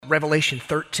Revelation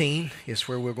 13 is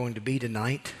where we're going to be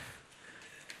tonight.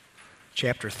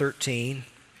 Chapter 13.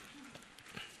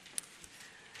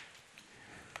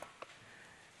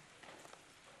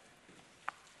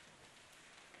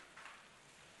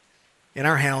 In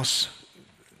our house,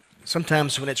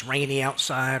 sometimes when it's rainy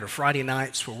outside or Friday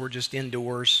nights where we're just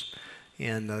indoors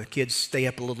and the kids stay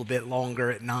up a little bit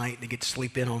longer at night, they get to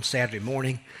sleep in on Saturday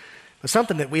morning. But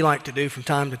something that we like to do from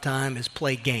time to time is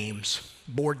play games.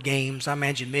 Board games. I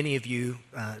imagine many of you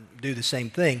do the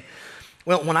same thing.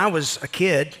 Well, when I was a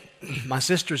kid, my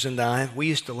sisters and I, we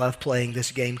used to love playing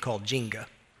this game called Jenga.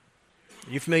 Are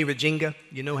you familiar with Jenga?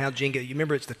 You know how Jenga, you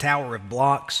remember it's the tower of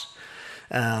blocks.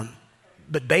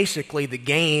 But basically the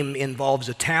game involves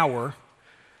a tower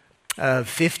of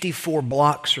 54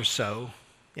 blocks or so.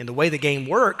 And the way the game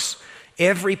works,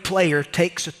 every player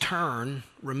takes a turn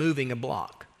removing a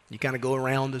block. You kind of go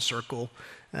around the circle.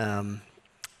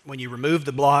 When you remove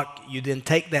the block, you then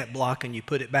take that block and you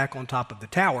put it back on top of the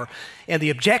tower. And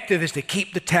the objective is to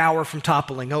keep the tower from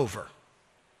toppling over.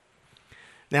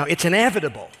 Now, it's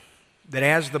inevitable that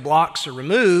as the blocks are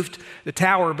removed, the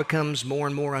tower becomes more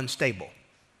and more unstable.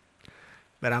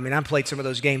 But I've played some of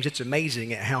those games. It's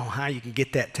amazing at how high you can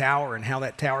get that tower and how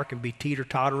that tower can be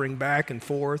teeter-tottering back and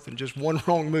forth and just one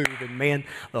wrong move and man,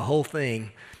 the whole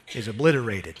thing is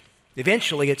obliterated.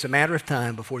 Eventually, it's a matter of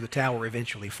time before the tower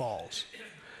eventually falls.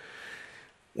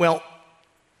 Well,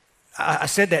 I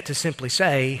said that to simply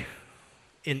say,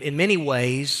 in many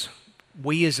ways,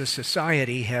 we as a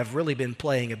society have really been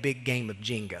playing a big game of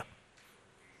Jenga.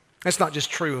 That's not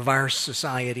just true of our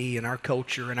society and our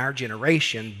culture and our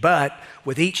generation, but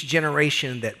with each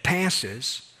generation that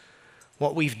passes,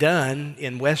 what we've done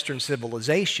in Western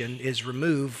civilization is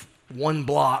remove one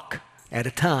block at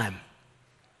a time.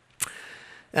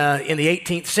 In the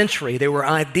 18th century, there were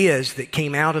ideas that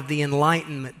came out of the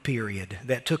Enlightenment period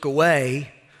that took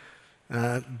away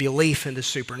belief in the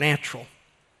supernatural.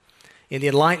 In the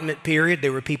Enlightenment period,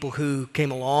 there were people who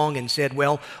came along and said,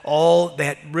 well, all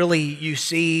that really you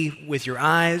see with your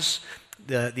eyes,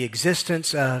 the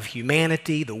existence of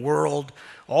humanity, the world,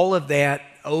 all of that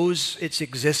owes its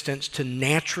existence to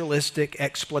naturalistic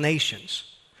explanations.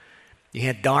 You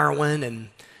had Darwin and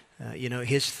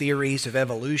his theories of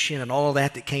evolution and all of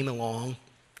that came along.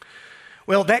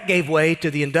 Well, that gave way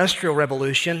to the Industrial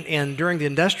Revolution, and during the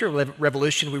Industrial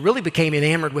Revolution, we really became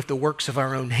enamored with the works of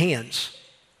our own hands.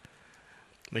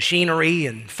 Machinery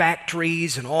and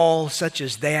factories and all such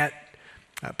as that,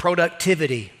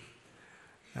 productivity,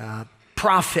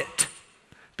 profit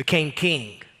became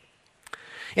king.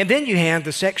 And then you have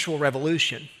the sexual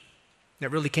revolution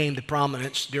that really came to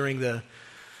prominence during the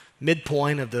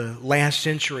midpoint of the last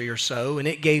century or so, and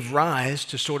it gave rise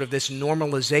to sort of this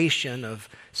normalization of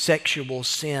sexual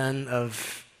sin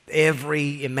of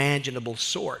every imaginable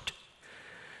sort.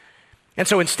 And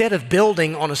so instead of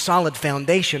building on a solid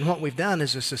foundation, what we've done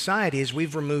as a society is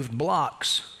we've removed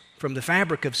blocks from the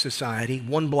fabric of society,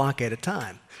 one block at a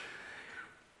time.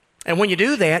 And when you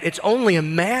do that, it's only a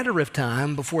matter of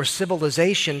time before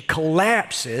civilization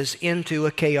collapses into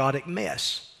a chaotic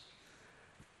mess.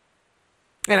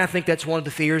 And I think that's one of the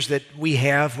fears that we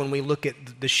have when we look at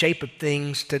the shape of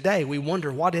things today. We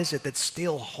wonder, what is it that's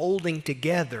still holding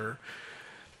together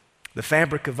the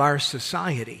fabric of our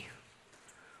society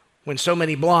when so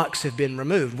many blocks have been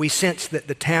removed? We sense that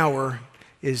the tower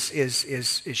is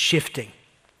shifting.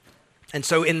 And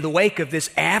so in the wake of this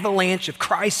avalanche of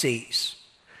crises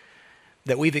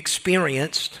that we've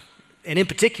experienced, and in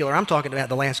particular, I'm talking about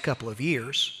the last couple of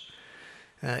years,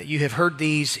 you have heard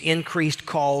these increased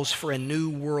calls for a new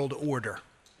world order.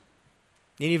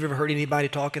 Any of you ever heard anybody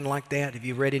talking like that? Have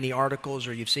you read any articles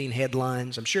or you've seen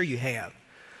headlines? I'm sure you have.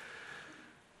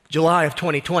 July of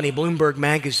 2020, Bloomberg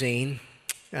magazine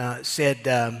said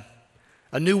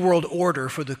a new world order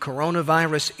for the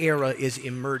coronavirus era is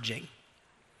emerging.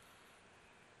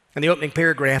 And the opening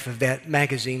paragraph of that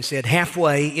magazine said,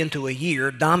 halfway into a year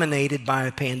dominated by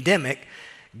a pandemic,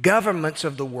 governments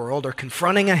of the world are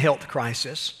confronting a health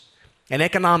crisis, an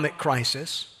economic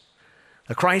crisis,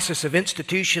 a crisis of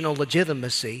institutional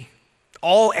legitimacy,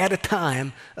 all at a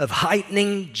time of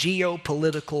heightening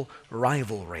geopolitical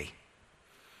rivalry.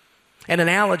 An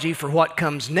analogy for what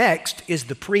comes next is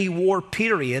the pre-war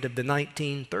period of the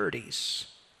 1930s.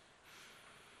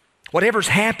 Whatever's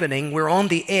happening, we're on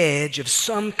the edge of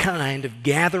some kind of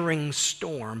gathering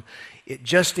storm. It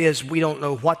just is, we don't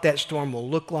know what that storm will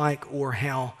look like or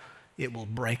how it will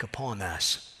break upon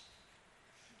us.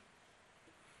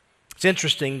 It's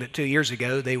interesting that 2 years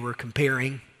ago they were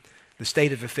comparing the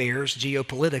state of affairs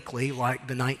geopolitically like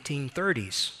the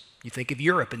 1930s. You think of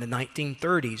Europe in the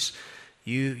 1930s.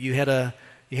 You had a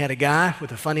You had a guy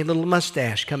with a funny little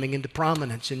mustache coming into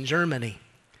prominence in Germany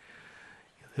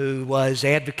who was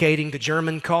advocating the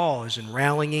German cause and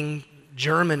rallying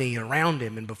Germany around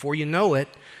him. And before you know it,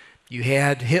 you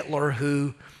had Hitler,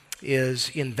 who is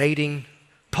invading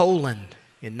Poland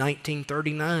in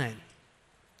 1939,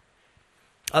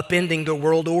 upending the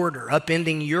world order,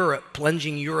 upending Europe,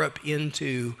 plunging Europe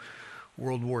into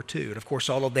World War II. And of course,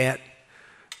 all of that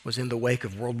was in the wake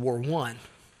of World War I.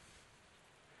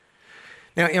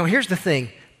 Now, here's the thing.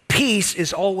 Peace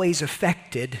is always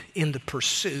affected in the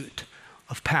pursuit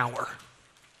of power.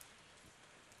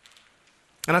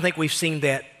 And I think we've seen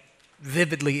that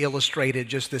vividly illustrated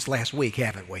just this last week,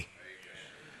 haven't we?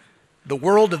 The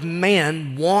world of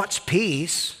man wants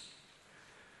peace,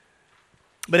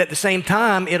 but at the same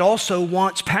time, it also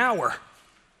wants power.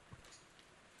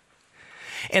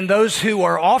 And those who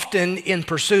are often in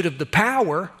pursuit of the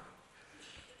power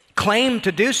claim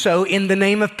to do so in the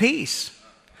name of peace.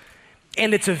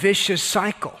 And it's a vicious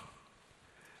cycle.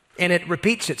 And it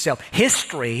repeats itself.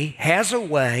 History has a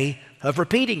way of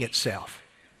repeating itself.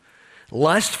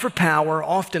 Lust for power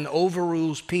often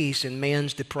overrules peace in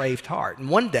man's depraved heart. And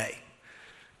one day,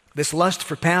 this lust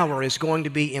for power is going to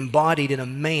be embodied in a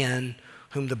man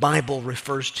whom the Bible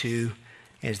refers to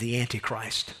as the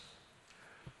Antichrist.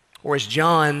 Or as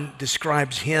John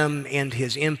describes him and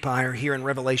his empire here in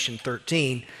Revelation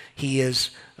 13, he is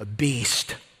a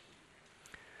beast.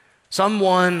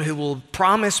 Someone who will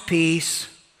promise peace,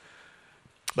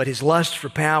 but his lust for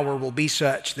power will be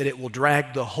such that it will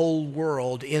drag the whole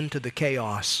world into the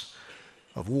chaos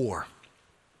of war.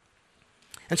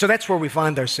 And so that's where we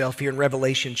find ourselves here in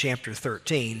Revelation chapter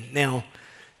 13. Now,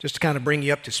 just to kind of bring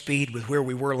you up to speed with where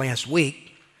we were last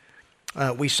week,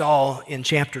 we saw in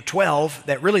chapter 12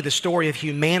 that really the story of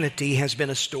humanity has been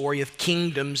a story of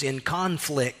kingdoms in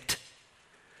conflict.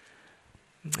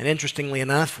 And interestingly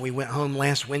enough, we went home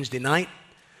last Wednesday night.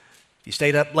 If you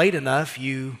stayed up late enough,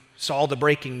 you saw the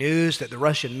breaking news that the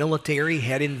Russian military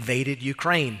had invaded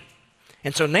Ukraine.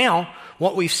 And so now,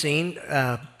 what we've seen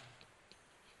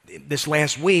this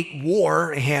last week,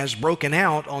 war has broken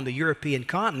out on the European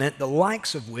continent, the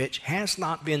likes of which has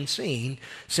not been seen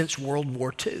since World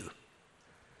War II.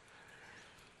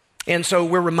 And so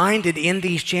we're reminded in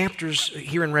these chapters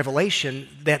here in Revelation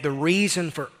that the reason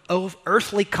for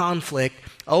earthly conflict,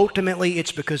 ultimately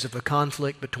it's because of a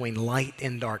conflict between light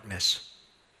and darkness.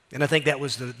 And I think that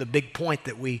was the big point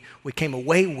that we came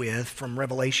away with from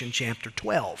Revelation chapter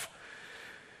 12.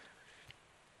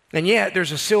 And yet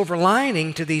there's a silver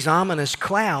lining to these ominous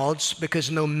clouds,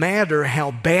 because no matter how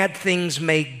bad things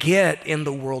may get in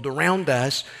the world around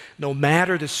us, no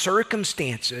matter the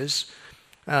circumstances,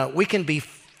 we can be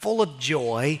full of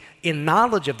joy in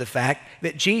knowledge of the fact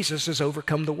that Jesus has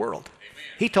overcome the world. Amen.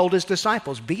 He told his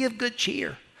disciples, be of good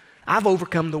cheer. I've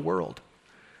overcome the world.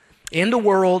 In the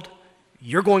world,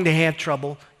 you're going to have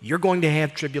trouble. You're going to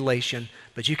have tribulation,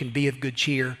 but you can be of good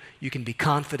cheer. You can be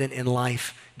confident in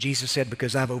life. Jesus said,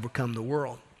 because I've overcome the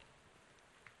world.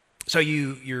 So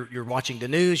you're watching the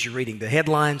news, you're reading the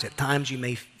headlines. At times you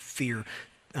may feel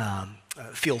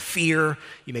fear.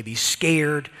 You may be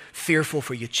scared, fearful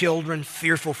for your children,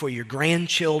 fearful for your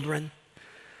grandchildren,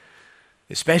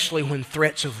 especially when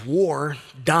threats of war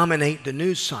dominate the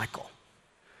news cycle.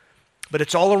 But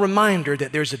it's all a reminder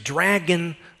that there's a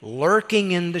dragon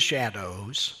lurking in the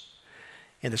shadows,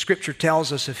 and the scripture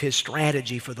tells us of his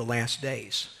strategy for the last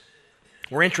days.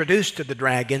 We're introduced to the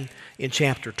dragon in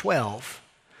chapter 12,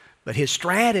 but his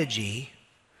strategy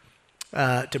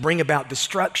to bring about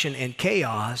destruction and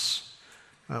chaos,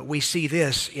 we see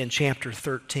this in chapter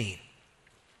 13.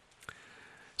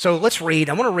 So let's read.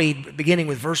 I want to read beginning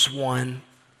with verse 1.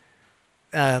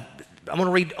 I'm going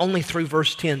to read only through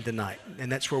verse 10 tonight,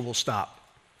 and that's where we'll stop.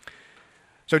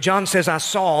 So John says, I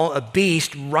saw a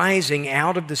beast rising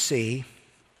out of the sea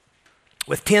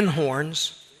with 10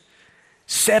 horns,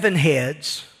 7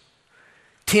 heads,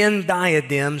 10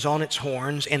 diadems on its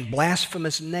horns, and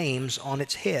blasphemous names on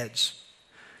its heads.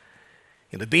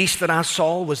 And the beast that I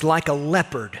saw was like a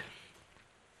leopard.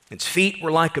 Its feet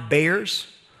were like a bear's.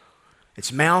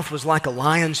 Its mouth was like a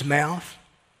lion's mouth.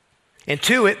 And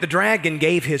to it the dragon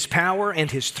gave his power and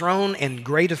his throne and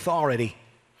great authority.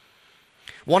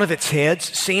 One of its heads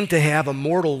seemed to have a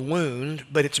mortal wound,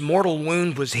 but its mortal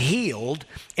wound was healed,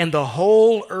 and the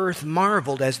whole earth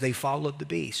marveled as they followed the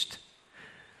beast.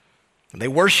 And they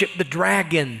worshiped the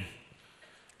dragon,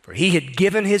 for he had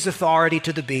given his authority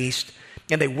to the beast.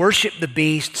 And they worshiped the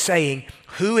beast, saying,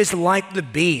 who is like the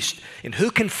beast, and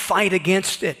who can fight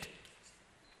against it?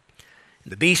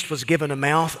 And the beast was given a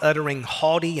mouth uttering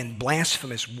haughty and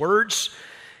blasphemous words,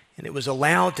 and it was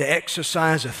allowed to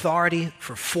exercise authority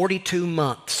for 42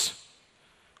 months.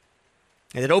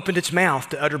 And it opened its mouth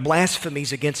to utter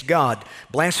blasphemies against God,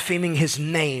 blaspheming his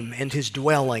name and his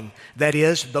dwelling, that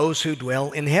is, those who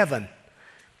dwell in heaven.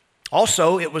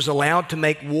 Also, it was allowed to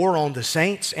make war on the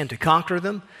saints and to conquer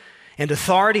them, and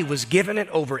authority was given it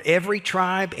over every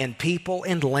tribe and people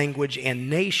and language and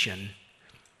nation.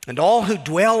 And all who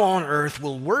dwell on earth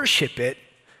will worship it,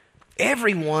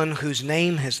 everyone whose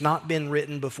name has not been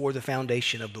written before the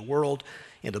foundation of the world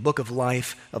in the book of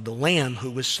life of the Lamb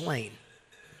who was slain.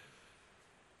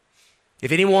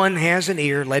 If anyone has an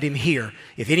ear, let him hear.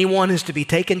 If anyone is to be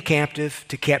taken captive,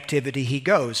 to captivity he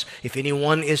goes. If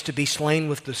anyone is to be slain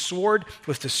with the sword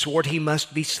he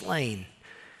must be slain.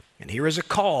 And here is a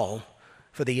call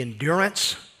for the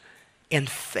endurance and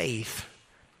faith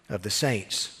of the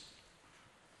saints.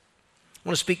 I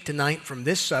want to speak tonight from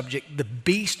this subject, the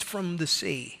beast from the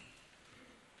sea.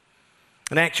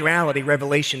 In actuality,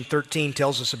 Revelation 13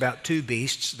 tells us about two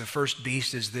beasts. The first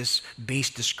beast is this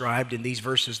beast described in these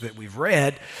verses that we've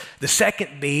read. The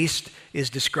second beast is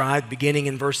described beginning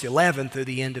in verse 11 through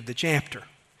the end of the chapter.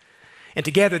 And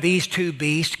together these two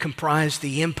beasts comprise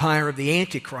the empire of the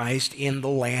Antichrist in the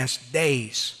last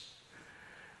days.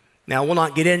 Now, we'll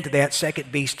not get into that second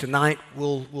beast tonight.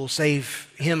 We'll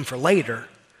save him for later.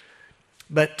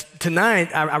 But tonight,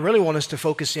 I really want us to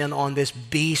focus in on this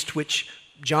beast which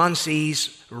John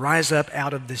sees rise up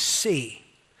out of the sea.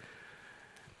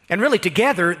 And really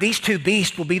together, these two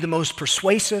beasts will be the most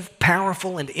persuasive,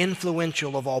 powerful, and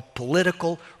influential of all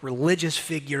political, religious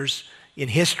figures in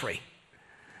history.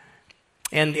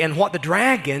 And what the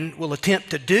dragon will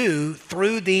attempt to do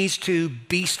through these two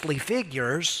beastly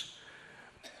figures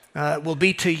will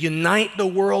be to unite the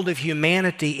world of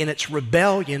humanity in its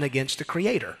rebellion against the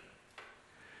Creator.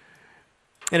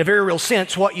 In a very real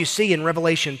sense, what you see in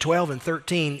Revelation 12 and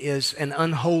 13 is an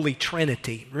unholy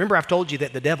trinity. Remember, I've told you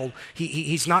that the devil,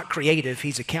 he's not creative,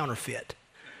 he's a counterfeit.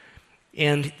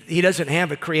 And he doesn't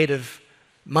have a creative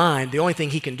mind. The only thing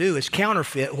he can do is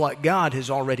counterfeit what God has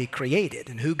already created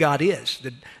and who God is.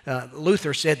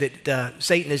 Luther said that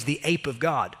Satan is the ape of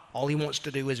God. All he wants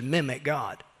to do is mimic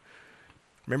God.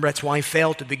 Remember, that's why he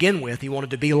failed to begin with. He wanted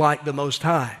to be like the Most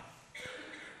High.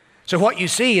 So what you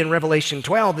see in Revelation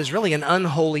 12 is really an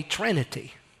unholy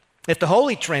trinity. If the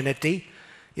Holy Trinity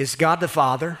is God the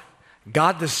Father,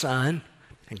 God the Son,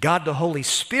 and God the Holy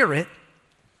Spirit,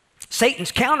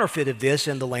 Satan's counterfeit of this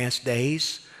in the last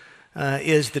days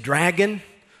is the dragon,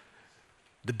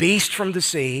 the beast from the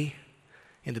sea,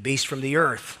 and the beast from the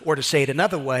earth. Or to say it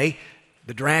another way,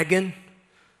 the dragon,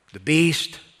 the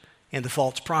beast, and the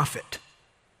false prophet.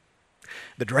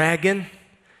 The dragon,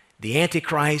 the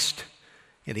Antichrist,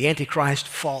 and the Antichrist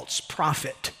false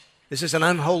prophet. This is an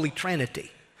unholy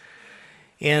trinity.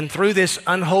 And through this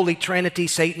unholy trinity,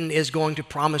 Satan is going to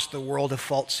promise the world a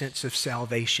false sense of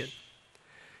salvation.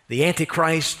 The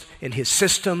Antichrist and his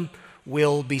system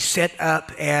will be set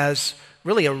up as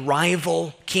really a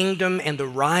rival kingdom and the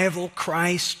rival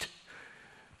Christ.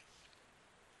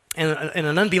 And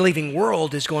an unbelieving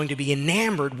world is going to be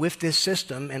enamored with this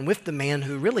system and with the man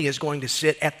who really is going to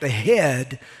sit at the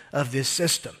head of this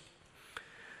system.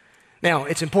 Now,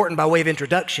 it's important by way of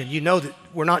introduction. You know that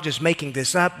we're not just making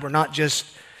this up. We're not just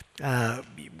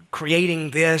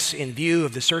creating this in view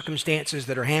of the circumstances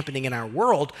that are happening in our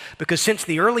world, because since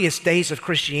the earliest days of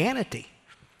Christianity,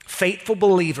 faithful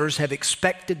believers have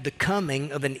expected the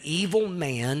coming of an evil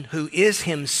man who is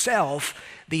himself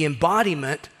the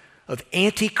embodiment of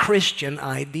anti-Christian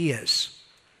ideas.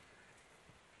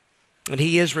 And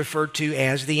he is referred to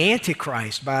as the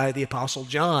Antichrist by the Apostle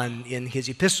John in his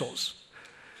epistles.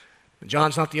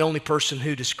 John's not the only person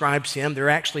who describes him. There are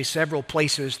actually several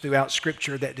places throughout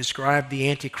Scripture that describe the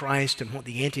Antichrist and what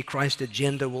the Antichrist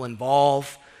agenda will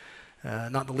involve,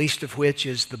 not the least of which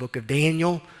is the book of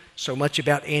Daniel. So much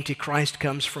about Antichrist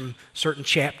comes from certain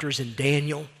chapters in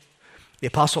Daniel. The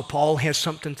Apostle Paul has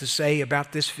something to say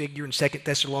about this figure in 2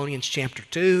 Thessalonians chapter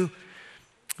 2.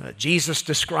 Jesus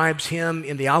describes him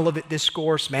in the Olivet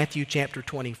Discourse, Matthew chapter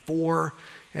 24,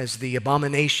 as the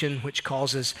abomination which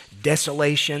causes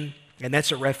desolation. And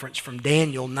that's a reference from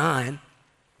Daniel 9.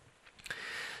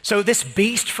 So this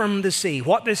beast from the sea,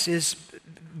 what this is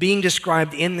being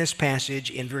described in this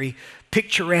passage in very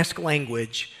picturesque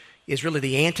language is really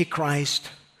the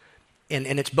Antichrist, and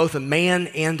it's both a man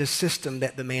and a system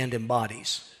that the man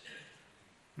embodies.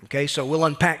 Okay, so we'll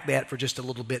unpack that for just a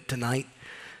little bit tonight.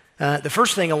 The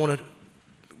first thing I want to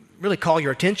really call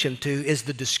your attention to is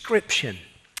the description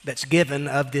that's given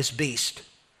of this beast.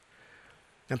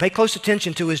 Now pay close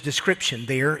attention to his description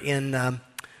there in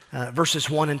verses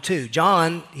 1 and 2.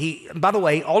 John, by the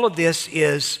way, all of this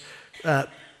is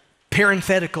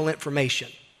parenthetical information.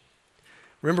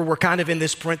 Remember, we're kind of in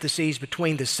this parentheses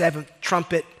between the seventh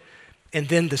trumpet and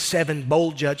then the seven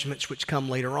bowl judgments which come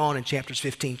later on in chapters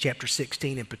 15, chapter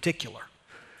 16 in particular.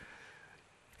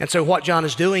 And so what John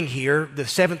is doing here, the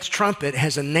seventh trumpet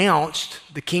has announced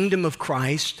the kingdom of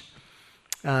Christ,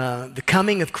 the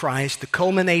coming of Christ, the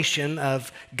culmination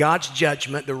of God's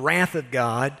judgment, the wrath of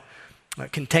God,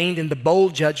 contained in the bowl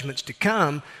judgments to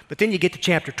come. But then you get to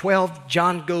chapter 12,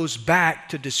 John goes back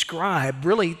to describe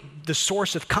really the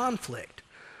source of conflict.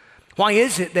 Why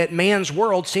is it that man's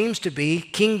world seems to be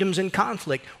kingdoms in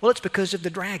conflict? Well, it's because of the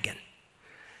dragon.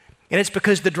 And it's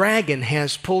because the dragon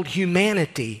has pulled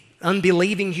humanity,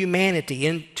 unbelieving humanity,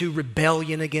 into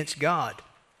rebellion against God.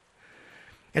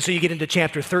 And so you get into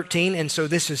chapter 13, and so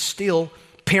this is still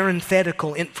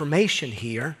parenthetical information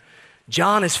here.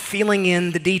 John is filling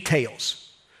in the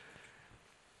details.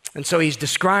 And so he's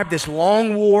described this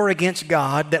long war against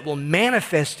God that will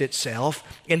manifest itself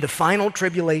in the final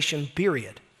tribulation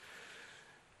period.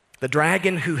 The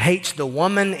dragon who hates the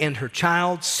woman and her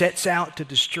child sets out to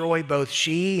destroy both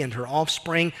she and her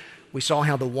offspring. We saw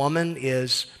how the woman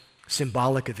is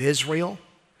symbolic of Israel.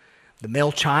 The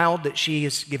male child that she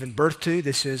has given birth to,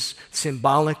 this is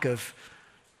symbolic of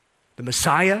the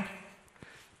Messiah,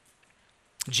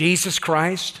 Jesus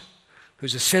Christ,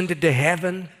 who's ascended to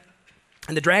heaven.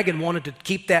 And the dragon wanted to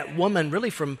keep that woman really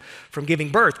from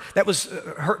giving birth. That was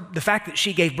the fact that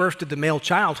she gave birth to the male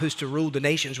child who's to rule the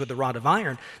nations with a rod of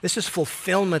iron. This is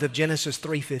fulfillment of Genesis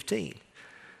 3:15.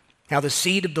 How the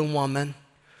seed of the woman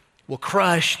will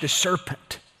crush the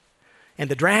serpent. And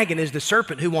the dragon is the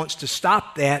serpent who wants to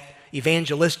stop that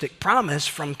evangelistic promise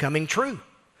from coming true.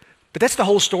 But that's the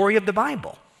whole story of the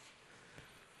Bible.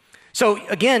 So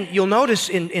again, you'll notice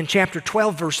in chapter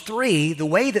 12, verse 3, the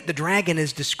way that the dragon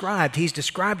is described, he's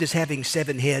described as having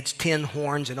 7 heads, 10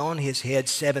 horns, and on his head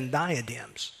 7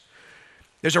 diadems.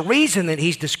 There's a reason that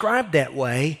he's described that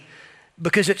way,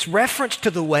 because it's reference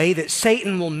to the way that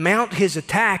Satan will mount his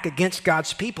attack against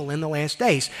God's people in the last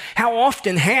days. How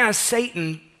often has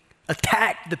Satan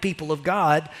attacked the people of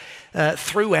God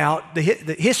throughout the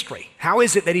history? How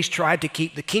is it that he's tried to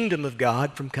keep the kingdom of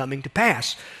God from coming to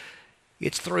pass?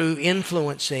 It's through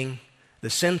influencing the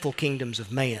sinful kingdoms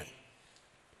of man.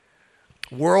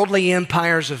 Worldly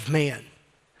empires of man.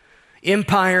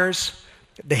 Empires,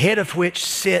 the head of which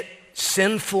sit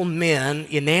sinful men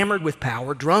enamored with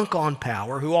power, drunk on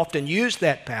power, who often use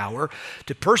that power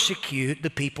to persecute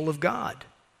the people of God.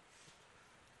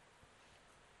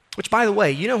 Which, by the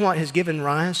way, you know what has given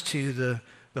rise to the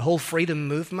whole freedom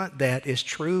movement that is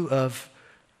true of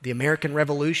the American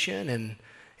Revolution and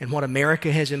what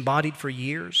America has embodied for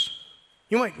years?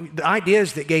 You know what? The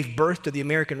ideas that gave birth to the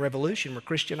American Revolution were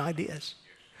Christian ideas.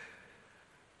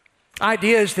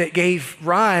 Ideas that gave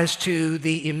rise to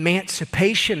the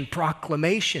Emancipation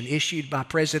Proclamation issued by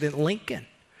President Lincoln.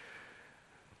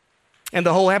 And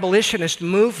the whole abolitionist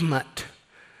movement,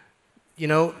 you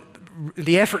know,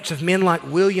 the efforts of men like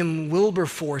William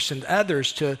Wilberforce and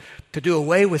others to do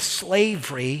away with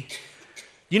slavery,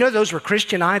 you know those were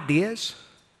Christian ideas?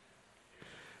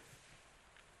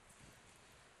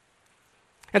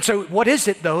 And so what is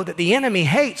it, though, that the enemy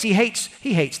hates? He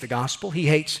hates the gospel. He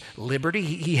hates liberty.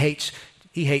 He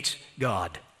hates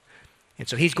God. And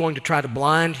so he's going to try to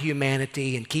blind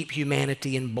humanity and keep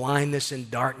humanity in blindness and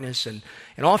darkness. And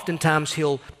oftentimes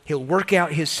he'll work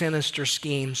out his sinister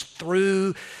schemes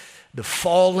through the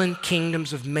fallen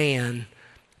kingdoms of man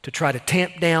to try to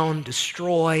tamp down,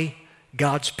 destroy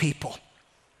God's people.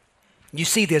 You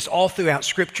see this all throughout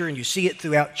Scripture, and you see it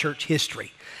throughout church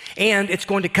history. And it's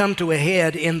going to come to a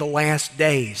head in the last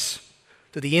days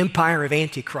through the empire of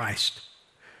Antichrist.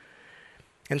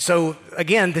 And so,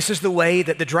 again, this is the way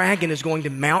that the dragon is going to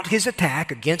mount his attack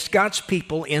against God's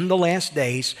people in the last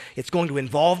days. It's going to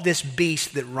involve this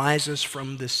beast that rises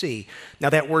from the sea. Now,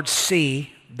 that word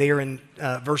sea, there in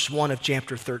verse 1 of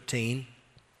chapter 13,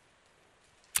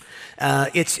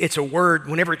 it's a word,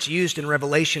 whenever it's used in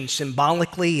Revelation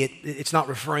symbolically, it's not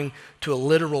referring to a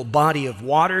literal body of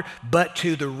water, but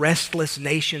to the restless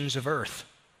nations of earth.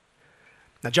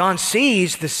 Now, John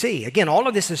sees the sea. Again, all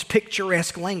of this is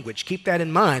picturesque language. Keep that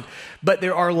in mind. But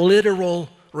there are literal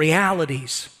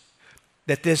realities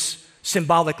that this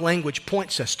symbolic language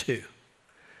points us to.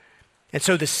 And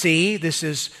so the sea, this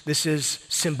is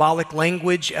symbolic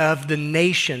language of the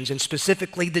nations, and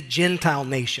specifically the Gentile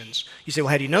nations. You say, well,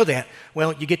 how do you know that?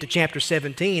 Well, you get to chapter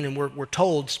 17, and we're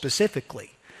told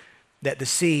specifically that the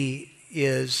sea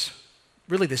is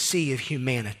really the sea of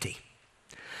humanity.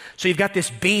 So you've got this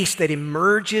beast that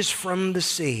emerges from the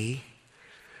sea,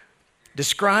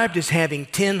 described as having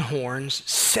 10 horns,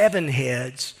 7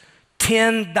 heads,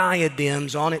 10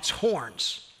 diadems on its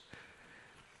horns.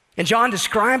 And John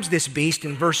describes this beast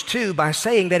in verse 2 by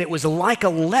saying that it was like a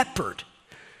leopard,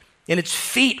 and its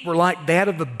feet were like that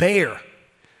of a bear.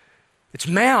 Its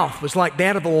mouth was like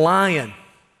that of a lion.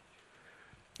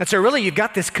 And so really you've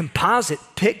got this composite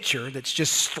picture that's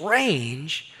just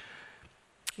strange.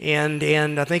 And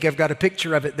I think I've got a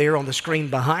picture of it there on the screen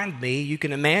behind me. You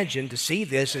can imagine to see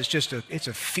this as it's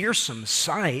a fearsome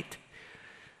sight.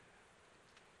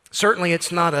 Certainly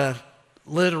it's not a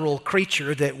literal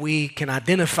creature that we can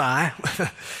identify.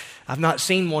 I've not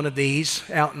seen one of these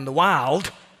out in the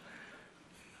wild.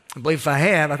 I believe if I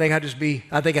have, I think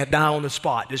I'd die on the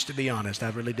spot, just to be honest. I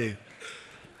really do.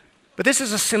 But this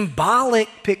is a symbolic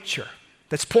picture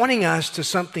that's pointing us to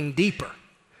something deeper.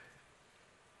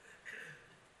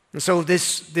 And so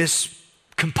this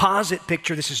composite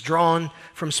picture, this is drawn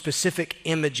from specific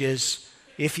images,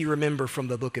 if you remember from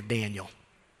the book of Daniel.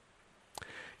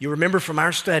 You remember from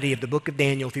our study of the book of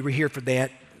Daniel, if you were here for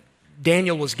that,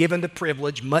 Daniel was given the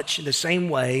privilege, much in the same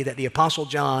way that the Apostle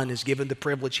John is given the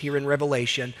privilege here in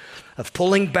Revelation, of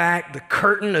pulling back the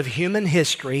curtain of human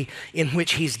history in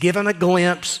which he's given a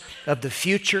glimpse of the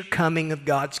future coming of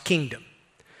God's kingdom.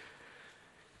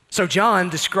 So John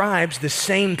describes the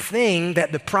same thing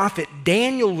that the prophet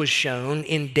Daniel was shown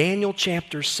in Daniel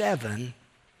chapter 7,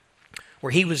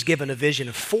 where he was given a vision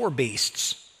of 4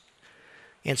 beasts.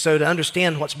 And so to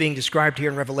understand what's being described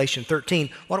here in Revelation 13,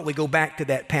 why don't we go back to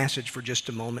that passage for just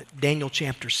a moment, Daniel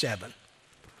chapter 7.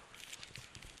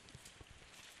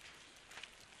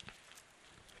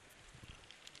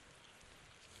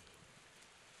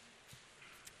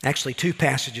 Actually, 2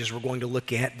 passages we're going to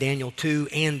look at, Daniel 2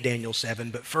 and Daniel 7,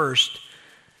 but first,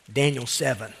 Daniel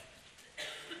 7.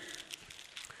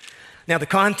 Now, the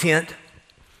content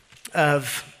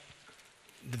of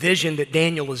the vision that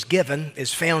Daniel was given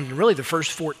is found in really the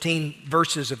first 14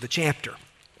 verses of the chapter.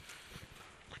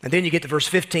 And then you get to verse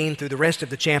 15 through the rest of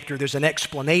the chapter, there's an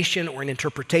explanation or an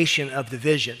interpretation of the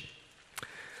vision.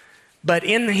 But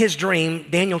in his dream,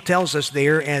 Daniel tells us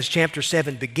there, as chapter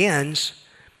 7 begins,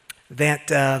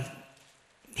 that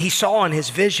he saw in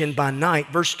his vision by night,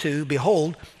 verse 2,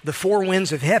 behold, the 4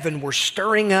 winds of heaven were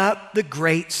stirring up the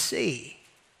great sea.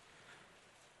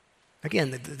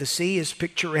 Again, the sea is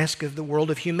picturesque of the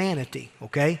world of humanity,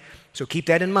 okay? So keep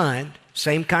that in mind.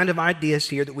 Same kind of ideas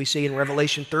here that we see in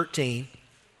Revelation 13.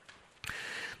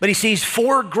 But he sees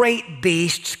 4 great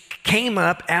beasts came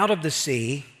up out of the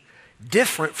sea,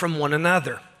 different from one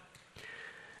another.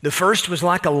 The first was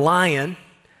like a lion.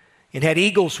 It had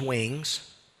eagle's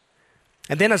wings.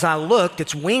 And then as I looked,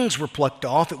 its wings were plucked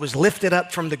off. It was lifted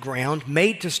up from the ground,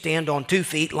 made to stand on 2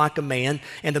 feet like a man,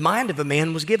 and the mind of a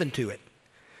man was given to it.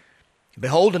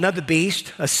 Behold, another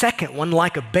beast, a second one,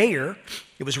 like a bear.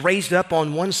 It was raised up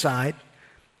on one side,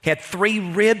 had 3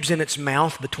 ribs in its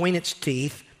mouth between its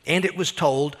teeth, and it was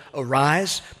told,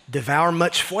 arise, devour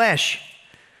much flesh.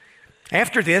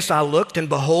 After this I looked, and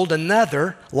behold,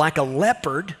 another, like a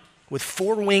leopard, with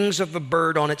 4 wings of a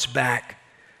bird on its back.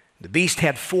 The beast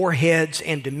had 4 heads,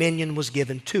 and dominion was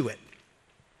given to it.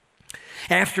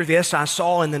 After this I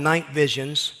saw in the night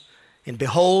visions, and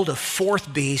behold, a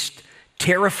 4th beast,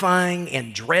 terrifying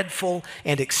and dreadful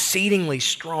and exceedingly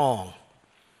strong.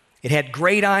 It had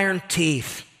great iron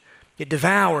teeth. It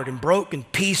devoured and broke in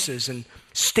pieces and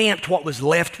stamped what was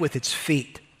left with its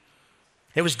feet.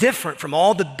 It was different from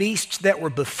all the beasts that were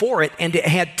before it, and it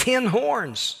had 10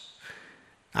 horns.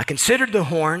 I considered the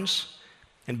horns,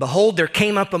 and behold, there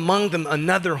came up among them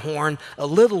another horn, a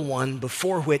little one,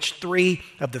 before which 3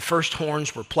 of the first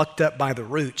horns were plucked up by the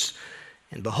roots.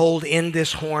 And behold, in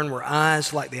this horn were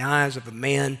eyes like the eyes of a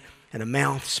man, and a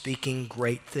mouth speaking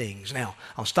great things. Now,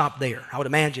 I'll stop there. I would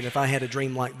imagine if I had a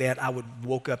dream like that, I would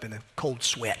woke up in a cold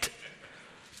sweat.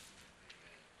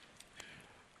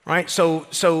 Right?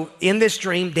 So in this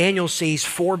dream, Daniel sees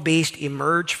 4 beasts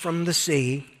emerge from the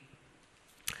sea.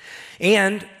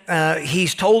 And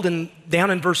he's told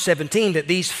down in verse 17 that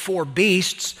these 4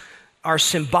 beasts are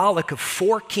symbolic of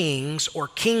 4 kings or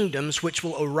kingdoms which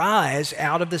will arise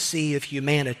out of the sea of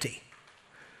humanity.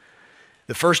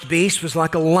 The first beast was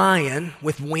like a lion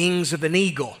with wings of an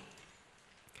eagle.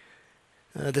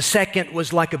 The second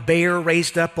was like a bear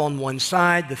raised up on one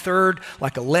side. The third,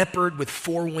 like a leopard with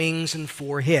 4 wings and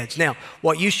 4 heads. Now,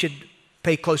 what you should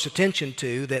pay close attention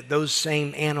to, that those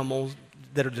same animals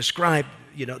that are described,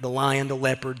 the lion, the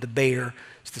leopard, the bear,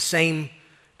 it's the same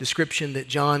description that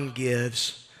John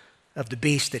gives of the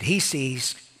beast that he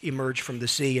sees emerge from the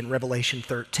sea in Revelation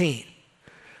 13.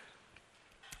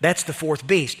 That's the 4th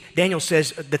beast. Daniel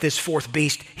says that this 4th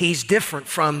beast, he's different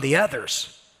from the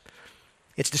others.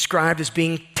 It's described as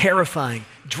being terrifying,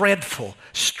 dreadful,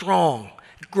 strong,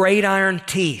 great iron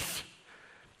teeth.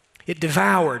 It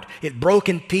devoured, it broke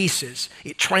in pieces,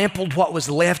 it trampled what was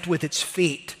left with its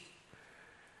feet.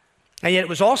 And yet it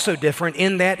was also different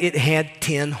in that it had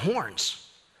 10 horns.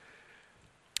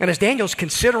 And as Daniel's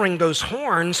considering those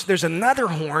horns, there's another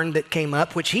horn that came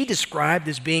up, which he described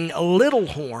as being a little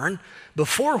horn,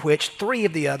 before which 3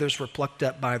 of the others were plucked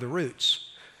up by the roots.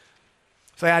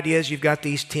 So the idea is you've got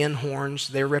these 10 horns,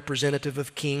 they're representative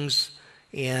of kings,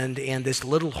 and this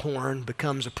little horn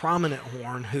becomes a prominent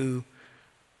horn who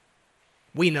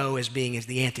we know as being as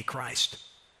the Antichrist.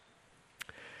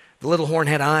 The little horn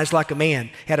had eyes like a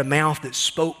man, had a mouth that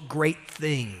spoke great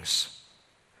things.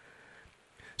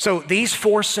 So these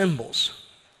 4 symbols,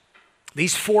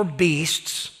 these 4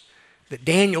 beasts that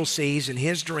Daniel sees in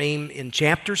his dream in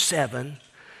chapter 7,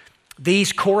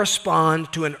 these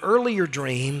correspond to an earlier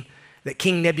dream that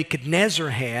King Nebuchadnezzar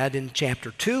had in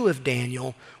chapter 2 of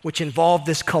Daniel, which involved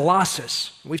this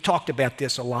colossus. We've talked about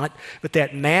this a lot, but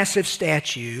that massive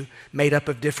statue made up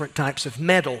of different types of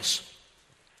metals.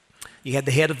 You had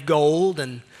the head of gold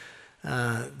and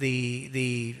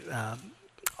the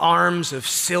arms of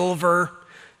silver.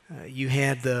 You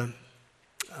had the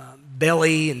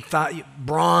belly and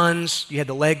bronze. You had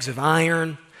the legs of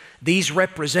iron. These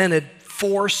represented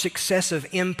 4 successive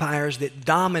empires that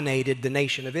dominated the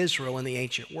nation of Israel in the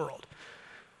ancient world.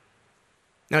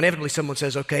 Now, inevitably, someone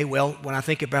says, okay, well, when I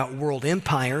think about world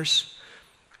empires,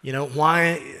 you know,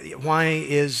 why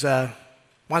is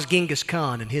Genghis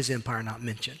Khan and his empire not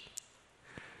mentioned?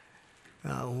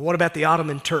 What about the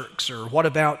Ottoman Turks? Or what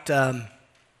about,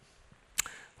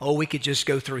 we could just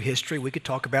go through history. We could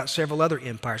talk about several other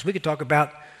empires. We could talk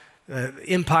about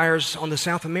empires on the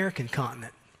South American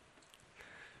continent.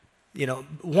 You know,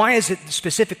 why is it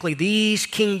specifically these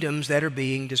kingdoms that are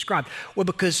being described? Well,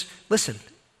 because, listen,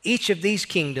 each of these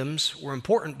kingdoms were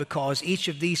important because each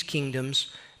of these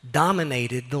kingdoms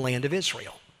dominated the land of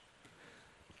Israel.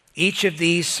 Each of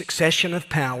these succession of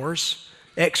powers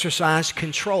exercised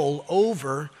control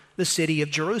over the city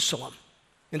of Jerusalem.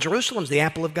 And Jerusalem's the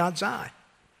apple of God's eye.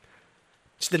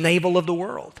 It's the navel of the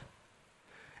world.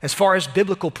 As far as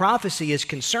biblical prophecy is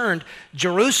concerned,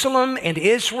 Jerusalem and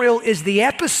Israel is the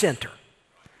epicenter.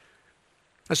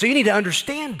 And so you need to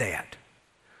understand that.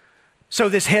 So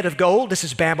this head of gold, this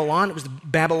is Babylon. It was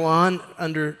Babylon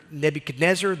under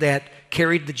Nebuchadnezzar that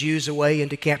carried the Jews away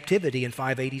into captivity in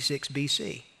 586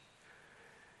 BC.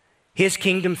 His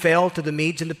kingdom fell to the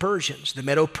Medes and the Persians, the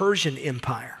Medo-Persian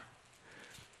Empire.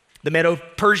 The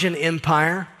Medo-Persian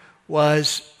Empire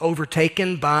was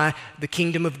overtaken by the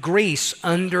kingdom of Greece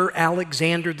under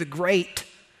Alexander the Great.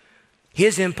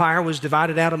 His empire was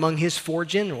divided out among his 4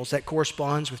 generals. That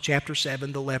corresponds with chapter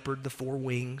 7, the leopard, the 4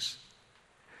 wings.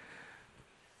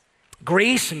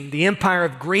 Greece and the empire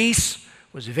of Greece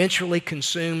was eventually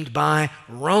consumed by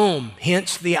Rome,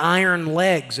 hence the iron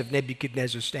legs of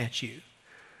Nebuchadnezzar's statue.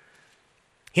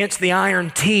 Hence the iron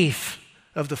teeth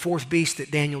of the 4th beast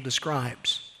that Daniel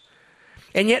describes.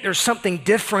 And yet there's something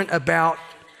different about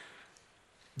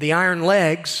the iron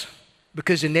legs,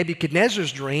 because in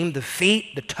Nebuchadnezzar's dream, the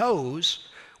feet, the toes,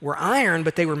 were iron,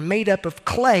 but they were made up of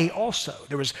clay also.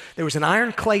 There was an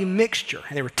iron clay mixture,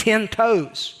 and there were 10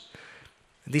 toes.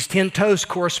 And these 10 toes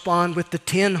correspond with the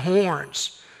 10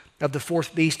 horns of the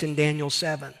 4th beast in Daniel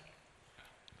 7.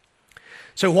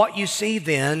 So what you see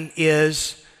then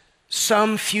is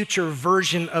some future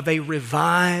version of a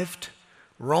revived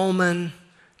Roman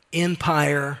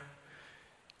empire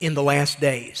in the last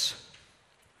days.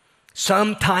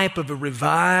 Some type of a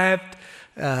revived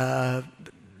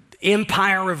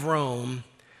empire of Rome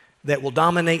that will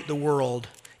dominate the world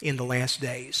in the last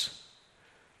days.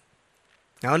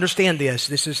 Now understand this.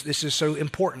 This is so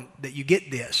important that you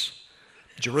get this.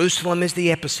 Jerusalem is the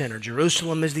epicenter.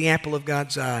 Jerusalem is the apple of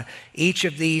God's eye. Each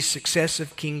of these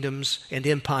successive kingdoms and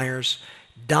empires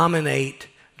dominate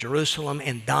Jerusalem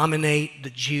and dominate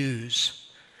the Jews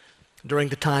during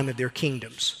the time of their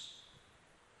kingdoms.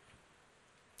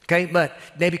 Okay, but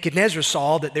Nebuchadnezzar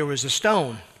saw that there was a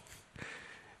stone,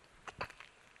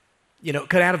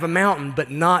 cut out of a mountain,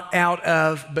 but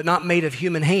not made of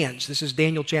human hands. This is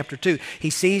Daniel chapter 2.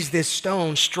 He sees this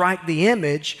stone strike the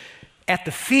image at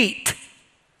the feet.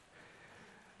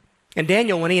 And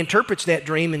Daniel, when he interprets that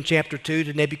dream in chapter 2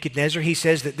 to Nebuchadnezzar, he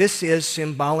says that this is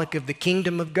symbolic of the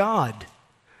kingdom of God,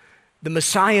 the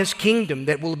Messiah's kingdom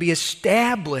that will be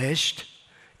established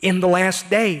in the last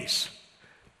days,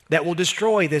 that will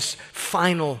destroy this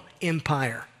final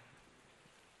empire.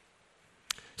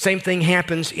 Same thing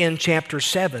happens in chapter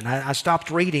 7. I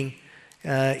stopped reading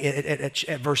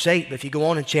at verse 8, but if you go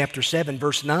on in chapter 7,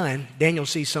 verse 9, Daniel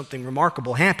sees something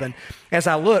remarkable happen. As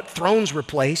I looked, thrones were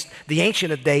placed. The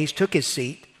Ancient of Days took his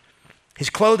seat. His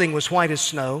clothing was white as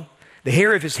snow. The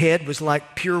hair of his head was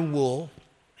like pure wool.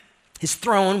 His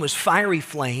throne was fiery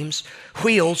flames.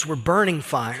 Wheels were burning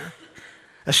fire.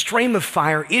 A stream of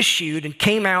fire issued and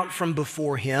came out from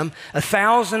before him.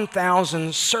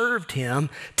 1,000,000 served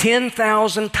him.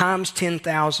 10,000 times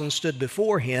 10,000 stood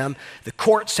before him. The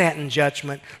court sat in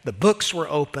judgment. The books were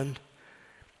opened.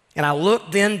 And I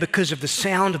looked then because of the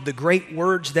sound of the great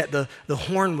words that the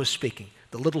horn was speaking,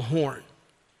 the little horn.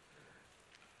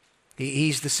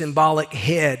 He's the symbolic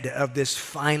head of this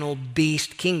final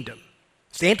beast kingdom.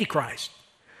 It's the Antichrist.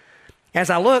 As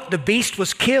I looked, the beast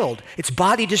was killed, its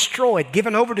body destroyed,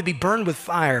 given over to be burned with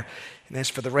fire. And as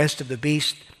for the rest of the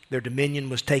beast, their dominion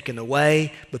was taken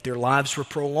away, but their lives were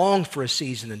prolonged for a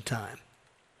season and time.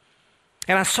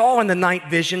 And I saw in the night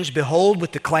visions, behold,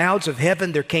 with the clouds of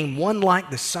heaven there came one like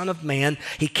the Son of Man.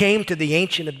 He came to the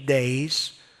Ancient of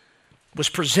Days, was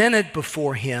presented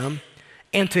before him,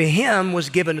 and to him was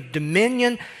given a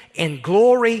dominion and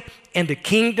glory and a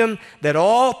kingdom that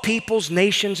all peoples,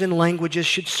 nations, and languages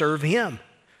should serve him.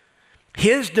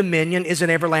 His dominion is an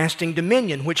everlasting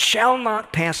dominion which shall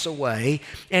not pass away,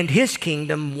 and his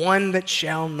kingdom one that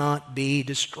shall not be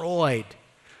destroyed.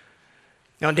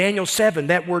 Now in Daniel 7,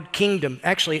 that word kingdom,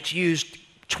 actually it's used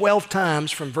 12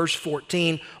 times from verse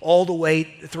 14 all the way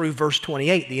through verse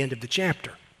 28, the end of the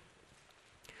chapter.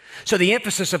 So the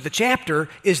emphasis of the chapter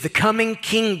is the coming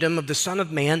kingdom of the Son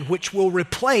of Man, which will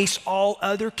replace all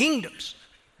other kingdoms.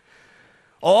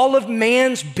 All of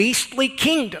man's beastly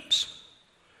kingdoms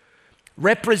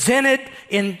represented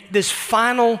in this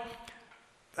final,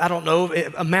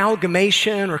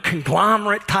 amalgamation or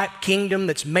conglomerate type kingdom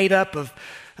that's made up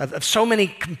of so many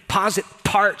composite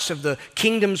parts of the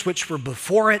kingdoms which were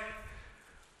before it.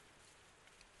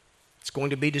 It's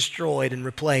going to be destroyed and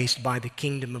replaced by the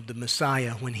kingdom of the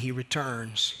Messiah when he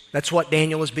returns. That's what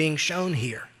Daniel is being shown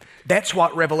here. That's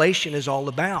what Revelation is all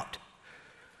about.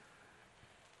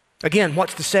 Again,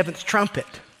 what's the seventh trumpet?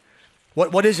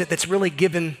 What is it that's really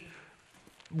given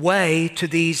way to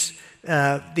these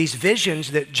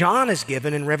visions that John is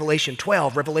given in Revelation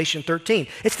 12, Revelation 13?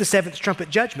 It's the seventh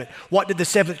trumpet judgment. What did the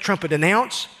seventh trumpet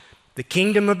announce? The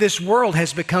kingdom of this world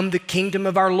has become the kingdom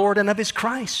of our Lord and of his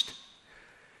Christ.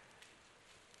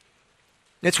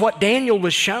 It's what Daniel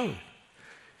was shown.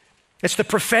 It's the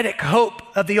prophetic hope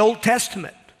of the Old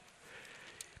Testament.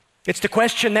 It's the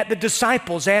question that the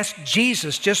disciples asked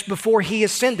Jesus just before he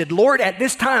ascended. Lord, at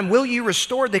this time, will you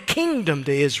restore the kingdom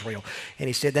to Israel? And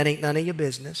he said, that ain't none of your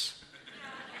business.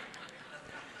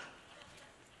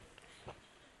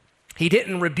 He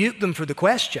didn't rebuke them for the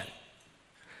question.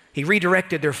 He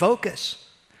redirected their focus.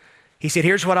 He said,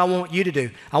 here's what I want you to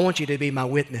do. I want you to be my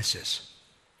witnesses.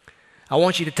 I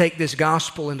want you to take this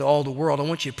gospel into all the world. I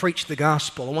want you to preach the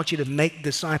gospel. I want you to make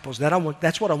disciples.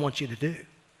 That's what I want you to do.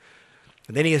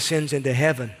 And then he ascends into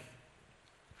heaven.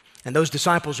 And those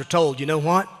disciples are told, you know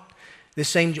what? Why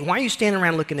are you standing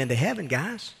around looking into heaven,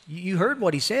 guys? You heard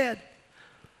what he said.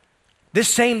 This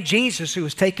same Jesus who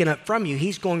was taken up from you,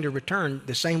 he's going to return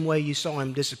the same way you saw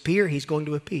him disappear. He's going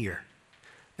to appear.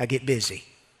 Now get busy.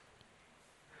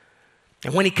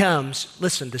 And when he comes,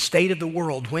 listen, the state of the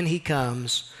world, when he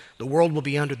comes, the world will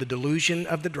be under the delusion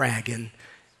of the dragon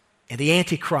and the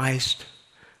Antichrist,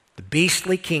 the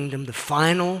beastly kingdom, the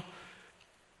final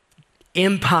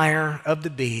empire of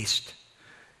the beast,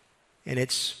 and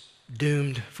it's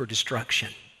doomed for destruction.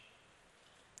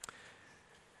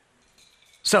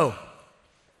 So,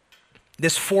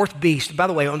 this fourth beast, by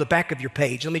the way, on the back of your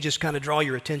page, let me just kind of draw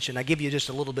your attention. I give you just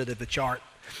a little bit of a chart.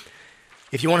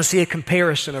 If you want to see a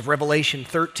comparison of Revelation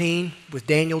 13 with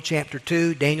Daniel chapter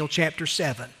 2, Daniel chapter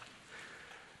 7,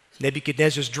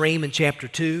 Nebuchadnezzar's dream in chapter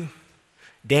 2,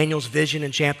 Daniel's vision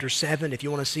in chapter 7, if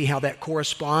you want to see how that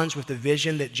corresponds with the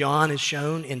vision that John is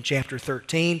shown in chapter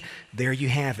 13, there you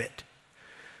have it.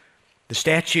 The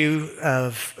statue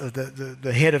of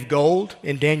the head of gold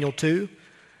in Daniel 2,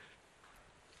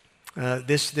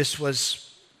 this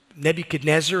was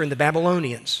Nebuchadnezzar and the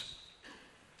Babylonians.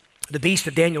 The beast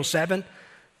of Daniel 7,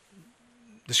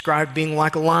 described being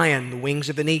like a lion, the wings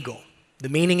of an eagle. The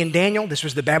meaning in Daniel, this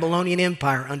was the Babylonian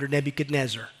Empire under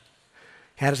Nebuchadnezzar.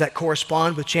 How does that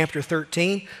correspond with chapter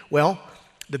 13? Well,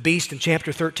 the beast in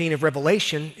chapter 13 of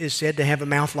Revelation is said to have a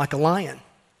mouth like a lion.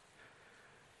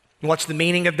 What's the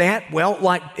meaning of that? Well,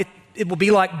 it will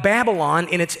be like Babylon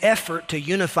in its effort to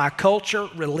unify culture,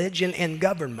 religion, and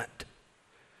government.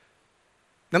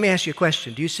 Let me ask you a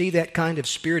question. Do you see that kind of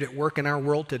spirit at work in our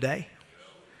world today?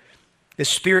 The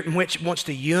spirit in which wants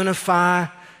to unify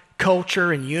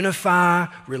culture and unify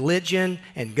religion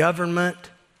and government.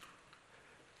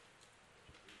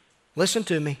 Listen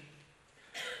to me.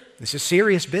 This is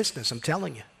serious business, I'm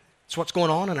telling you. It's what's going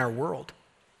on in our world.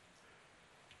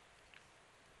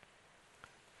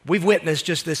 We've witnessed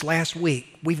just this last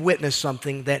week, we've witnessed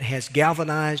something that has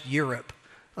galvanized Europe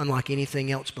unlike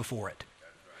anything else before it.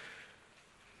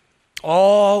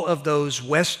 All of those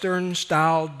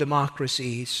Western-style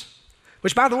democracies,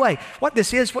 which, by the way, what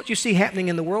this is, what you see happening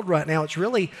in the world right now, it's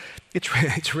really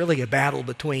a battle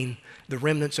between the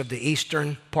remnants of the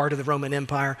eastern part of the Roman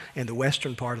Empire and the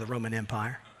western part of the Roman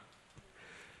Empire.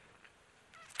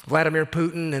 Vladimir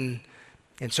Putin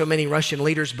and so many Russian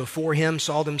leaders before him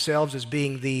saw themselves as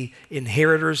being the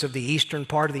inheritors of the eastern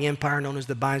part of the empire known as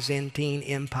the Byzantine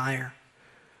Empire.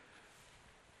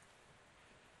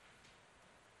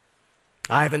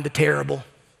 Ivan the Terrible,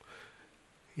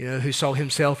 who saw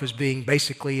himself as being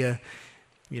basically the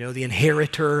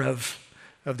inheritor of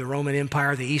the Roman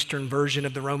Empire, the eastern version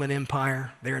of the Roman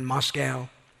Empire there in Moscow.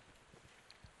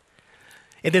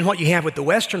 And then what you have with the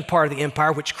western part of the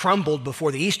empire, which crumbled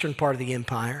before the eastern part of the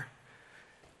empire,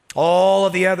 all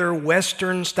of the other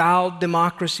Western-style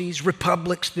democracies,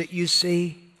 republics that you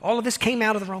see, all of this came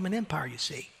out of the Roman Empire, you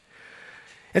see.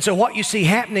 And so what you see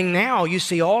happening now, you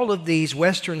see all of these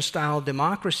Western-style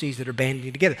democracies that are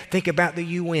banding together. Think about the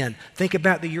UN. Think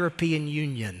about the European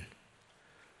Union,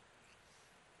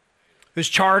 whose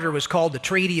charter was called the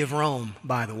Treaty of Rome,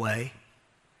 by the way.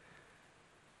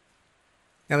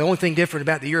 Now, the only thing different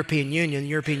about the European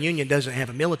Union doesn't have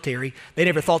a military. They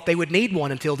never thought they would need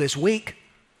one until this week.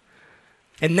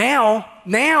 And now,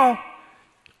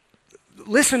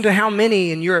 listen to how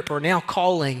many in Europe are now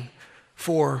calling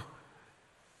for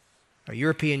a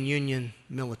European Union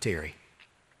military.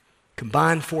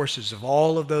 Combined forces of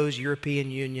all of those European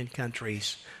Union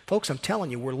countries. Folks, I'm telling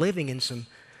you, we're living in some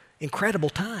incredible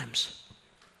times.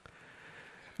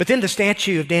 But then the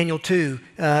statue of Daniel 2,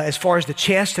 as far as the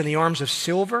chest and the arms of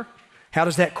silver, how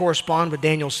does that correspond with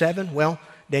Daniel 7? Well,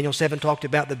 Daniel 7 talked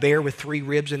about the bear with 3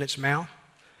 ribs in its mouth.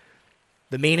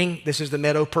 The meaning, this is the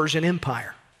Medo-Persian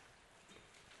Empire.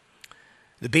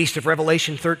 The beast of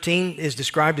Revelation 13 is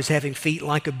described as having feet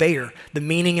like a bear. The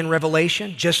meaning in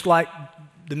Revelation, just like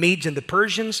the Medes and the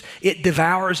Persians, it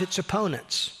devours its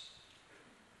opponents.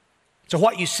 So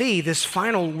what you see, this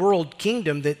final world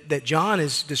kingdom that John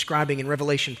is describing in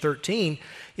Revelation 13,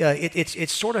 it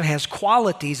sort of has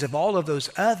qualities of all of those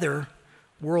other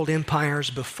world empires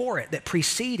before it that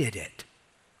preceded it.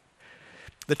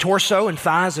 The torso and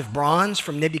thighs of bronze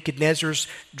from Nebuchadnezzar's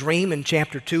dream in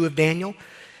chapter 2 of Daniel.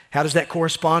 How does that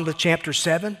correspond with chapter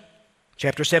 7?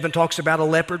 Chapter 7 talks about a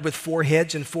leopard with 4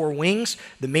 heads and 4 wings.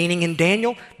 The meaning in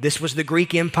Daniel, this was the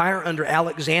Greek Empire under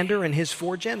Alexander and his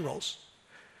 4 generals.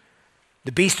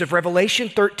 The beast of Revelation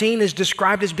 13 is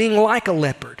described as being like a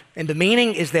leopard. And the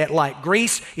meaning is that, like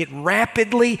Greece, it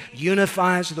rapidly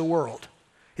unifies the world.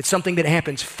 It's something that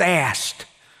happens fast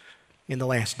in the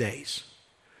last days.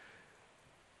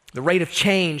 The rate of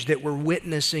change that we're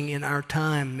witnessing in our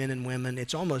time, men and women,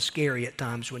 it's almost scary at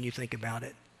times when you think about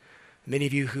it. Many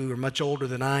of you who are much older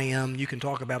than I am, you can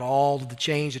talk about all of the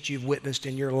change that you've witnessed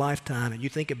in your lifetime, and you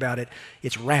think about it,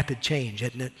 it's rapid change,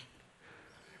 isn't it?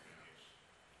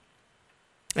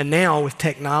 And now with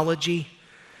technology,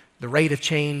 the rate of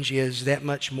change is that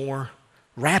much more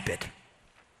rapid.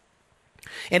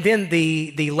 And then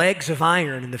the legs of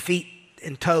iron and the feet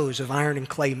and toes of iron and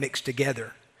clay mixed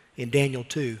together in Daniel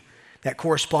 2. That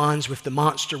corresponds with the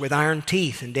monster with iron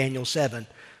teeth in Daniel 7,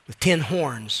 with 10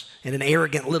 horns and an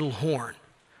arrogant little horn.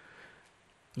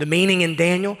 The meaning in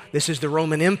Daniel, this is the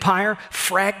Roman Empire,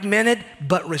 fragmented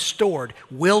but restored,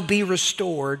 will be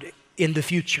restored in the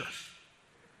future.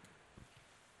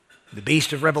 The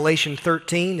beast of Revelation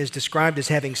 13 is described as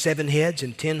having 7 heads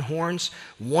and 10 horns,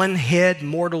 1 head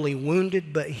mortally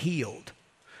wounded but healed.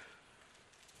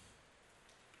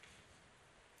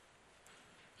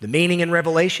 The meaning in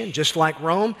Revelation, just like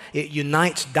Rome, it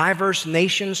unites diverse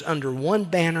nations under one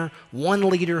banner, one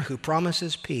leader who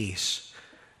promises peace,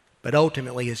 but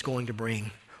ultimately is going to bring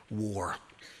war.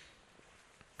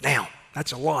 Now,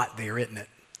 that's a lot there, isn't it?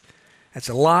 That's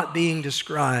a lot being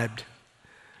described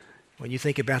when you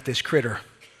think about this critter,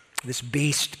 this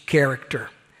beast character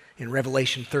in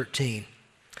Revelation 13.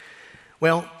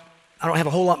 Well, I don't have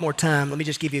a whole lot more time. Let me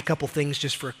just give you a couple things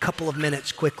just for a couple of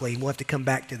minutes quickly. We'll have to come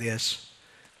back to this.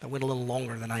 That went a little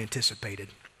longer than I anticipated.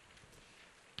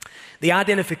 The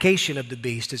identification of the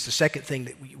beast is the second thing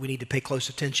that we need to pay close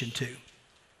attention to.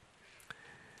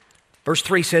 Verse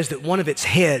 3 says that one of its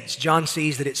heads, John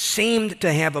sees that it seemed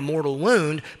to have a mortal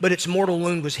wound, but its mortal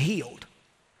wound was healed.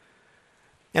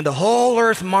 And the whole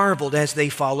earth marveled as they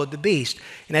followed the beast.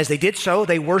 And as they did so,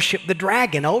 they worshiped the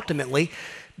dragon ultimately,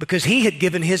 because he had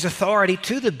given his authority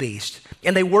to the beast.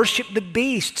 And they worshiped the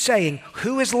beast, saying,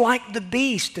 "Who is like the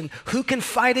beast, and who can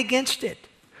fight against it?"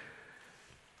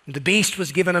 The beast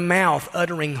was given a mouth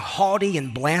uttering haughty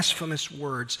and blasphemous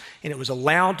words, and it was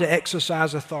allowed to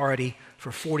exercise authority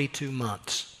for 42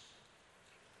 months.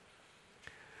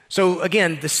 So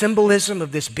again, the symbolism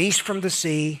of this beast from the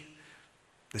sea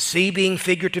being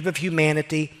figurative of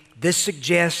humanity, this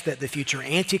suggests that the future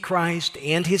Antichrist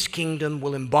and his kingdom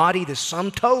will embody the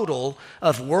sum total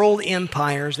of world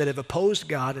empires that have opposed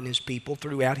God and his people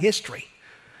throughout history.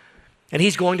 And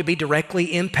he's going to be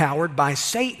directly empowered by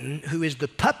Satan, who is the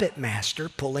puppet master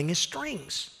pulling his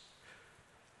strings.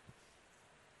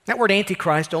 That word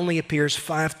Antichrist only appears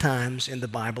 5 times in the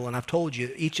Bible, and I've told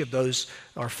you each of those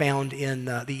are found in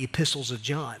the epistles of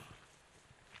John.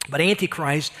 But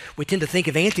Antichrist, we tend to think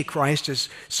of Antichrist as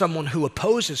someone who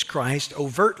opposes Christ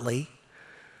overtly,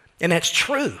 and that's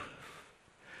true.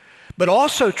 But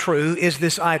also true is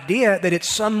this idea that it's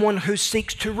someone who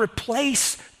seeks to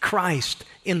replace Christ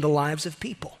in the lives of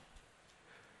people.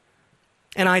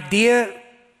 An idea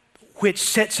which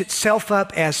sets itself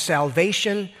up as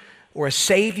salvation or a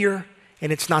savior,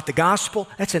 and it's not the gospel.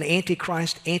 That's an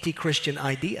antichrist, anti-Christian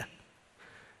idea.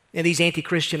 And these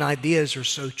anti-Christian ideas are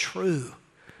so true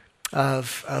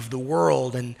of the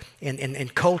world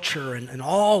and culture and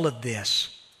all of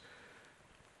this.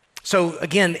 So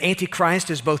again,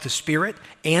 Antichrist is both a spirit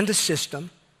and a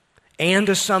system and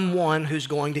a someone who's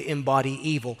going to embody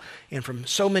evil. And from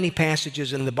so many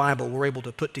passages in the Bible, we're able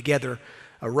to put together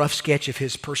a rough sketch of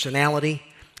his personality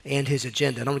and his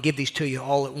agenda. And I'm going to give these to you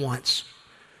all at once.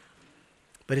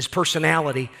 But his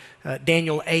personality,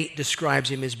 Daniel 8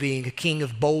 describes him as being a king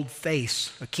of bold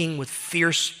face, a king with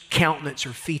fierce countenance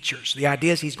or features. The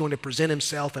idea is he's going to present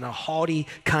himself in a haughty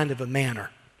kind of a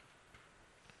manner.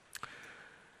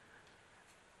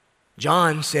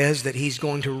 John says that he's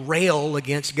going to rail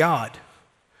against God,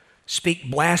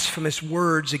 speak blasphemous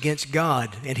words against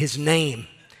God and his name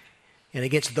and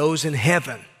against those in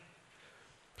heaven.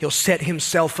 He'll set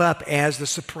himself up as the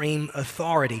supreme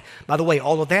authority. By the way,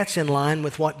 all of that's in line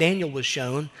with what Daniel was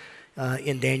shown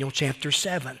in Daniel chapter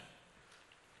 7.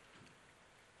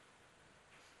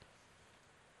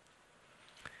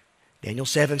 Daniel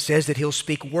 7 says that he'll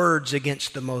speak words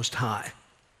against the Most High.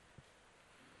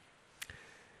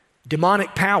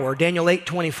 Demonic power, Daniel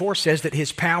 8:24 says that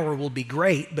his power will be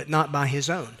great, but not by his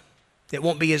own. It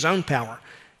won't be his own power.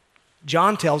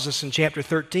 John tells us in chapter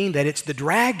 13 that it's the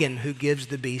dragon who gives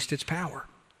the beast its power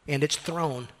and its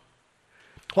throne.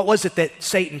 What was it that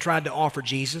Satan tried to offer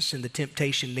Jesus in the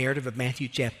temptation narrative of Matthew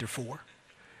chapter 4?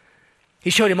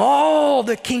 He showed him all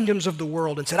the kingdoms of the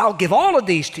world and said, I'll give all of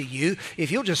these to you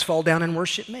if you'll just fall down and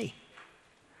worship me.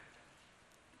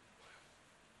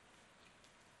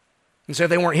 And so if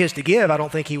they weren't his to give, I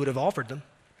don't think he would have offered them.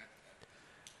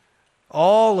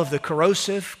 All of the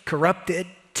corrosive, corrupted,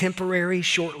 temporary,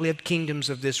 short-lived kingdoms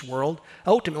of this world,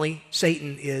 ultimately,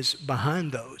 Satan is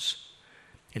behind those.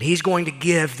 And he's going to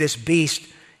give this beast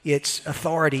its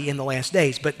authority in the last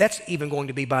days. But that's even going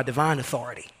to be by divine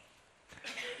authority.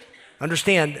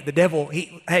 Understand, the devil,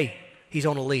 he's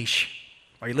on a leash.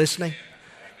 Are you listening?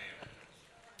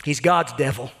 He's God's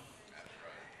devil.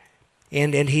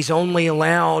 And he's only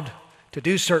allowed to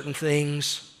do certain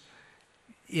things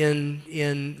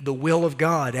in the will of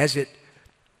God as it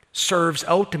serves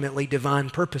ultimately divine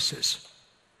purposes.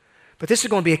 But this is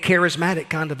going to be a charismatic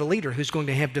kind of a leader who's going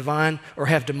to have divine or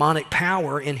have demonic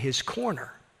power in his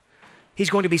corner. He's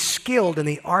going to be skilled in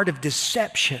the art of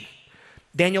deception.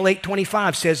 Daniel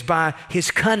 8:25 says, by his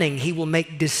cunning he will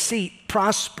make deceit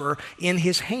prosper in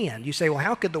his hand. You say, well,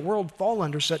 how could the world fall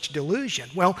under such delusion?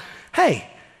 Well, hey,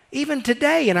 even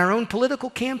today in our own political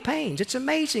campaigns, it's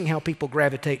amazing how people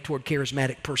gravitate toward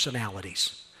charismatic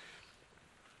personalities.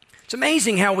 It's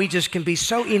amazing how we just can be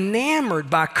so enamored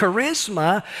by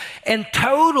charisma and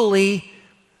totally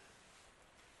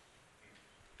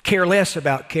care less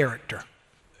about character. Amen.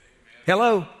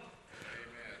 Hello? Amen.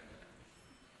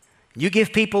 You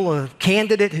give people a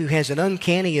candidate who has an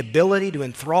uncanny ability to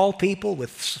enthrall people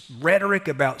with rhetoric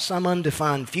about some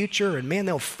undefined future, and man,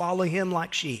 they'll follow him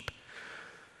like sheep.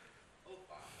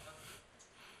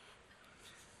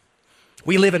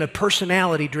 We live in a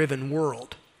personality-driven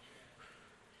world.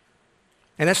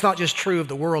 And that's not just true of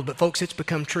the world, but folks, it's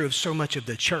become true of so much of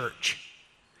the church.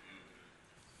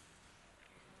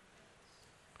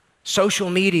 Social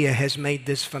media has made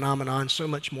this phenomenon so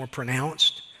much more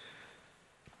pronounced.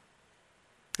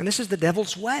 And this is the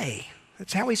devil's way.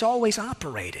 That's how he's always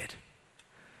operated.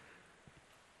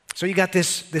 So you got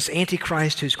this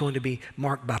Antichrist who's going to be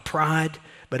marked by pride,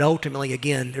 but ultimately,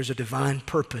 again, there's a divine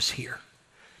purpose here.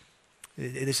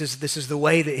 This is the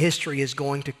way that history is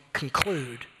going to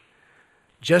conclude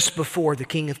just before the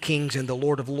King of Kings and the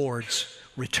Lord of Lords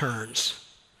returns.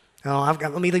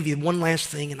 Let me leave you one last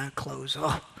thing and I close.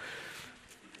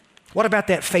 What about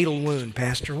that fatal wound,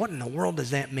 Pastor? What in the world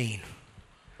does that mean?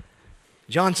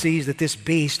 John sees that this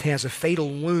beast has a fatal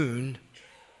wound,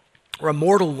 or a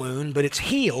mortal wound, but it's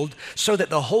healed so that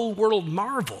the whole world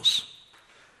marvels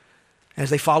as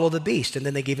they follow the beast, and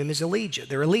then they give him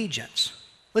their allegiance.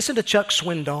 Listen to Chuck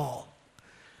Swindoll.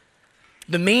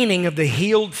 The meaning of the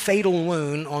healed fatal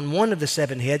wound on one of the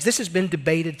 7 heads, this has been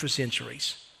debated for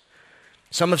centuries.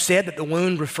 Some have said that the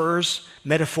wound refers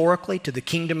metaphorically to the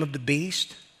kingdom of the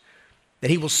beast,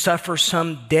 that he will suffer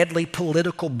some deadly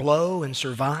political blow and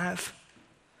survive.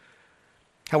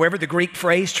 However, the Greek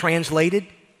phrase translated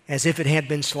as if it had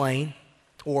been slain,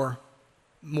 or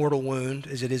mortal wound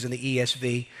as it is in the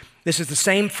ESV, this is the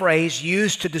same phrase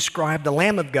used to describe the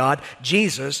Lamb of God,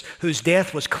 Jesus, whose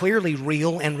death was clearly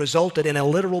real and resulted in a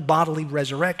literal bodily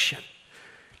resurrection.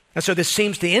 And so this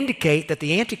seems to indicate that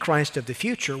the Antichrist of the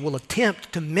future will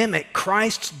attempt to mimic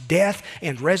Christ's death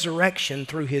and resurrection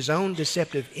through his own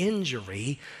deceptive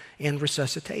injury and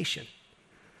resuscitation.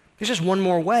 There's just one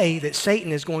more way that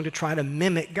Satan is going to try to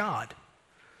mimic God.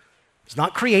 He's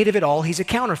not creative at all. He's a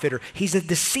counterfeiter. He's a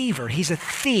deceiver. He's a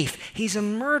thief. He's a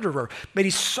murderer. But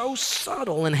he's so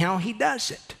subtle in how he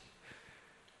does it.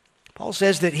 Paul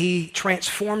says that he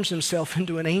transforms himself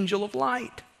into an angel of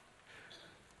light.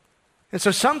 And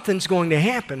so something's going to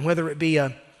happen, whether it be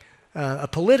a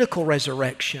political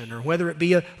resurrection or whether it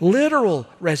be a literal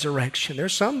resurrection.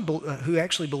 There's some who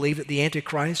actually believe that the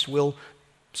Antichrist will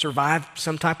survive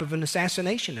some type of an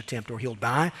assassination attempt, or he'll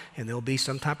die and there'll be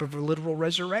some type of a literal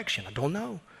resurrection. I don't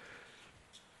know.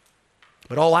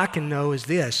 But all I can know is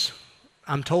this.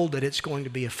 I'm told that it's going to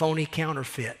be a phony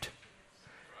counterfeit.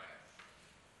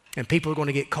 And people are going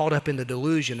to get caught up in the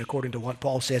delusion according to what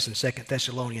Paul says in 2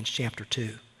 Thessalonians chapter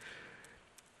 2.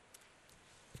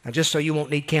 Now, just so you won't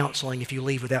need counseling if you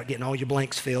leave without getting all your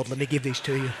blanks filled, let me give these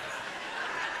to you.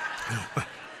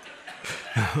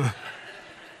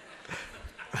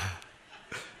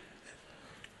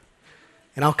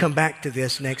 And I'll come back to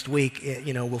this next week.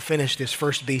 We'll finish this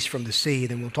first beast from the sea,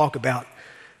 then we'll talk about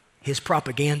his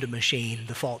propaganda machine,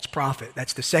 the false prophet.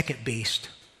 That's the second beast,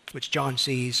 which John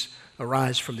sees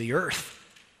arise from the earth.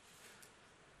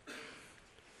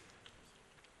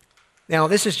 Now,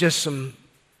 this is just some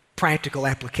practical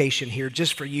application here,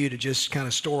 just for you to just kind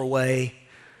of store away.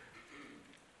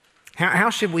 How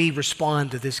should we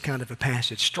respond to this kind of a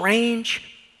passage?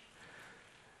 Strange.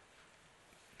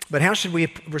 But how should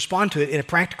we respond to it in a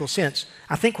practical sense?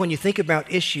 I think when you think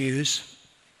about issues,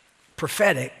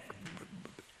 prophetic,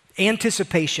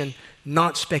 anticipation,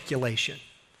 not speculation.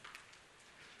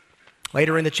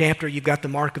 Later in the chapter, you've got the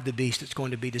mark of the beast that's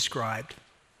going to be described.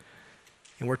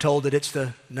 And we're told that it's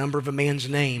the number of a man's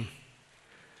name.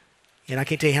 And I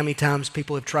can't tell you how many times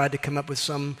people have tried to come up with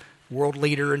some world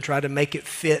leader and try to make it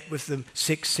fit with the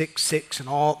 666 and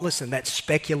all. Listen, that's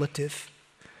speculative.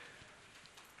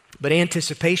 But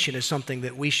anticipation is something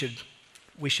that we should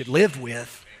live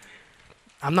with.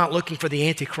 I'm not looking for the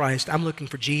Antichrist. I'm looking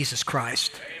for Jesus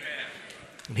Christ. Amen.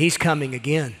 And he's coming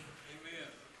again. Amen.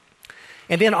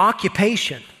 And then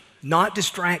occupation, not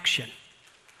distraction.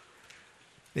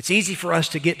 It's easy for us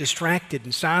to get distracted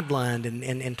and sidelined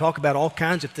and talk about all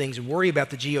kinds of things and worry about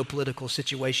the geopolitical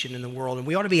situation in the world. And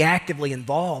we ought to be actively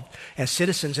involved as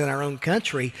citizens in our own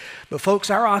country. But folks,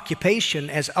 our occupation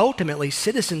as ultimately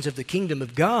citizens of the kingdom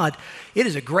of God, it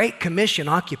is a great commission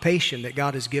occupation that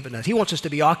God has given us. He wants us to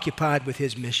be occupied with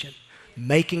his mission,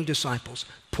 making disciples,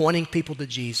 pointing people to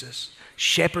Jesus,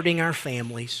 shepherding our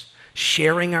families,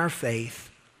 sharing our faith.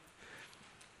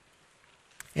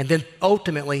 And then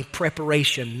ultimately,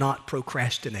 preparation, not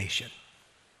procrastination.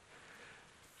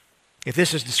 If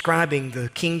this is describing the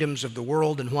kingdoms of the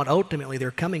world and what ultimately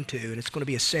they're coming to, and it's going to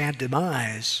be a sad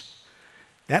demise,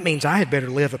 that means I had better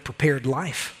live a prepared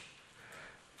life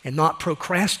and not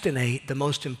procrastinate the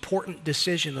most important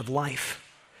decision of life.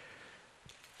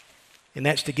 And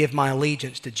that's to give my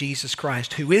allegiance to Jesus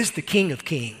Christ, who is the King of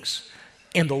Kings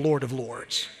and the Lord of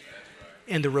Lords.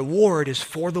 And the reward is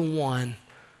for the one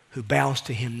who bows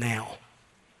to him now.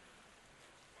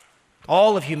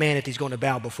 All of humanity is going to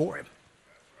bow before him.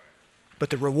 But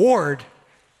the reward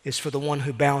is for the one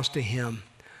who bows to him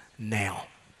now.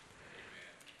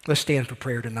 Let's stand for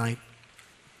prayer tonight.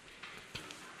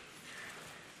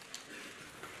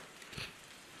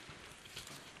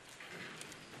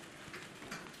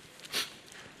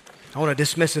 I want to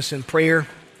dismiss us in prayer.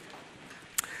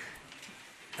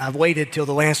 I've waited till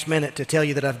the last minute to tell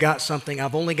you that I've got something.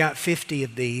 I've only got 50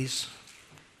 of these.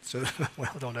 So, well,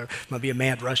 I don't know. Might be a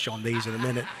mad rush on these in a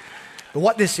minute. But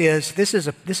what this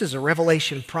is a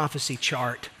Revelation prophecy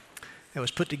chart that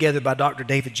was put together by Dr.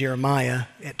 David Jeremiah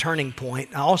at Turning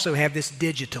Point. I also have this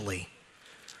digitally.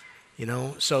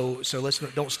 So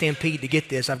don't stampede to get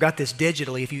this. I've got this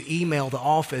digitally. If you email the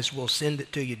office, we'll send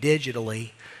it to you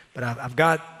digitally. But I've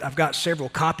got several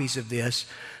copies of this.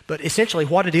 But essentially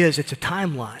what it is, it's a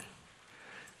timeline.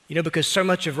 Because so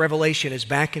much of Revelation is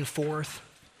back and forth.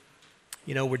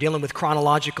 We're dealing with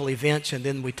chronological events, and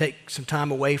then we take some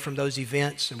time away from those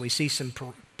events, and we see some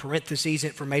parentheses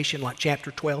information like chapter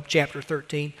 12, chapter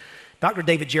 13. Dr.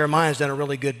 David Jeremiah has done a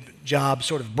really good job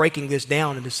sort of breaking this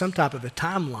down into some type of a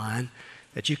timeline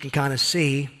that you can kind of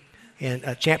see in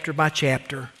chapter by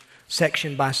chapter,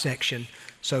 section by section.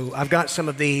 So I've got some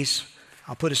of these.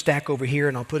 I'll put a stack over here,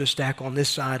 and I'll put a stack on this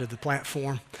side of the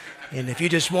platform. And if you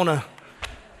just want to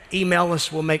email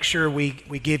us, we'll make sure we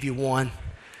give you one.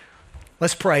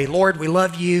 Let's pray. Lord, we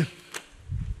love you,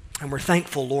 and we're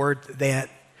thankful, Lord, that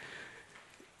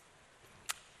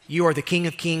you are the King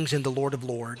of Kings and the Lord of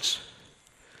Lords.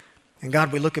 And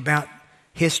God, we look about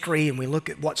history and we look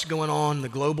at what's going on in the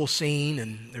global scene,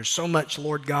 and there's so much,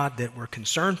 Lord God, that we're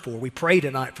concerned for. We pray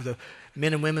tonight for the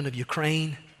men and women of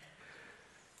Ukraine.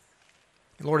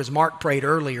 And Lord, as Mark prayed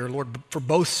earlier, Lord, for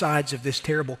both sides of this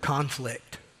terrible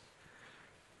conflict.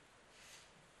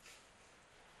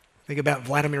 Think about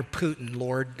Vladimir Putin,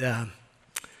 Lord. The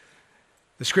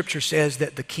scripture says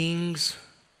that the king's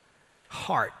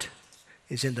heart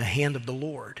is in the hand of the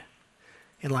Lord.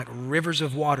 And like rivers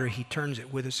of water, he turns it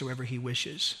whithersoever he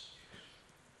wishes.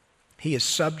 He is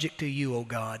subject to you, O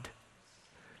God.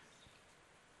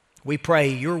 We pray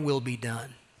your will be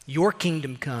done. Your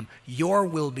kingdom come. Your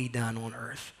will be done on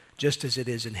earth, just as it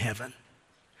is in heaven.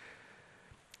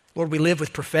 Lord, we live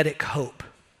with prophetic hope,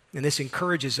 and this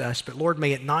encourages us. But Lord,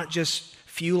 may it not just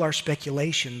fuel our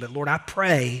speculation, but Lord, I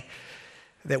pray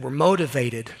that we're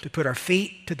motivated to put our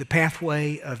feet to the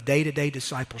pathway of day-to-day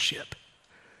discipleship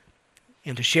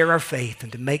and to share our faith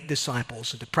and to make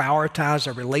disciples and to prioritize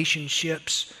our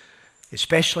relationships,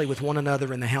 especially with one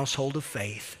another in the household of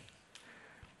faith.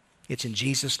 It's in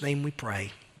Jesus' name we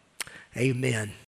pray. Amen.